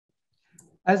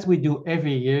As we do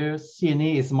every year,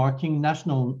 CNA is marking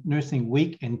National Nursing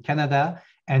Week in Canada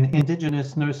and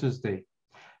Indigenous Nurses Day.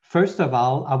 First of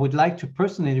all, I would like to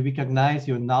personally recognize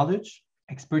your knowledge,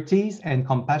 expertise, and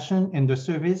compassion in the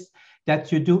service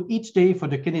that you do each day for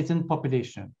the Canadian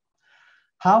population.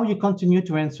 How you continue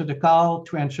to answer the call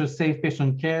to ensure safe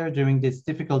patient care during this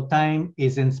difficult time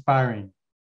is inspiring.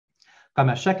 Comme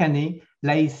à chaque année,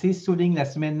 l'AIC souligne la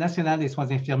Semaine nationale des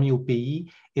soins infirmiers au pays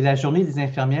et la Journée des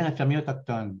infirmières et infirmiers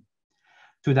autochtones.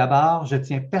 Tout d'abord, je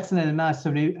tiens personnellement à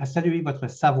saluer votre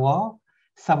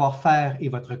savoir-faire et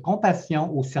votre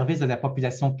compassion au service de la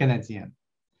population canadienne.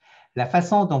 La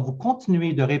façon dont vous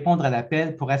continuez de répondre à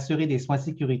l'appel pour assurer des soins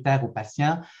sécuritaires aux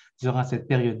patients durant cette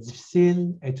période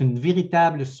difficile est une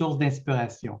véritable source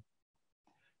d'inspiration.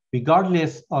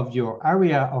 Regardless of your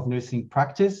area of nursing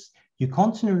practice, you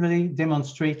continually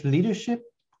demonstrate leadership,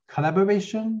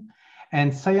 collaboration,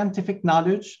 and scientific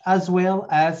knowledge, as well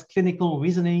as clinical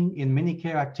reasoning in many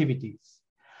care activities.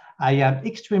 I am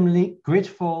extremely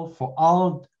grateful for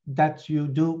all that you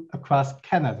do across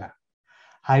Canada.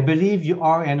 I believe you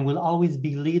are and will always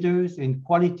be leaders in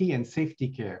quality and safety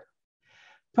care.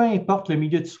 Peu importe le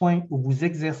milieu de soins où vous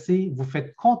exercez, vous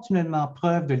faites continuellement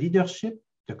preuve de leadership,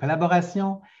 de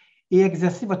collaboration et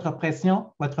exercez votre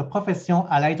profession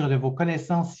à l'aide de vos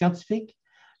connaissances scientifiques,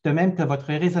 de même que votre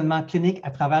raisonnement clinique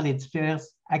à travers les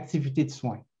diverses activités de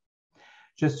soins.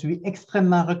 Je suis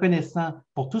extrêmement reconnaissant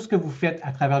pour tout ce que vous faites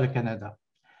à travers le Canada.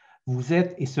 Vous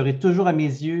êtes et serez toujours à mes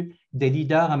yeux des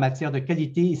leaders en matière de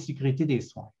qualité et sécurité des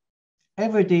soins.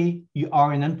 Every day, you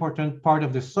are an important part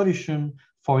of the solution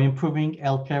for improving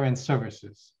healthcare and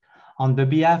services. On the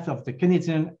behalf of the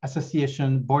Canadian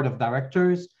Association Board of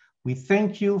Directors, we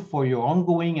thank you for your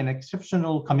ongoing and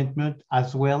exceptional commitment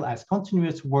as well as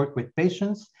continuous work with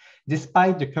patients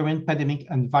despite the current pandemic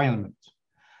environment.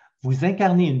 Vous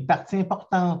incarnez une partie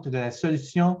importante de la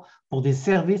solution pour des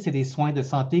services et des soins de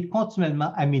santé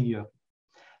continuellement améliorés.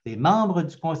 Les membres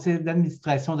du conseil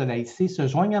d'administration de l'AIC se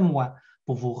joignent à moi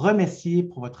pour vous remercier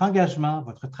pour votre engagement,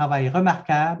 votre travail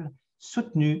remarquable,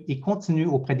 soutenu et continu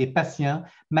auprès des patients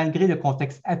malgré le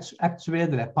contexte actuel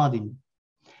de la pandémie.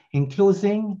 In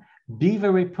closing, be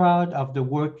very proud of the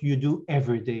work you do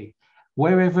every day,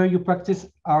 wherever you practice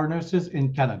our nurses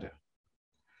in Canada.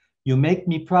 You make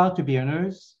me proud to be a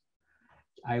nurse.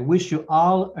 I wish you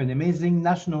all an amazing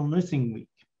National Nursing Week.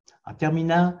 En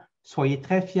terminant, soyez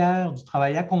très fiers du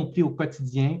travail accompli au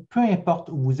quotidien, peu importe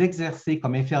où vous exercez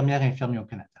comme infirmière et infirmier au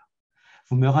Canada.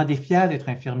 Vous me rendez fier d'être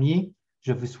infirmier.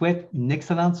 Je vous souhaite une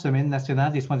excellente Semaine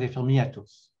nationale des soins infirmiers à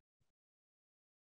tous.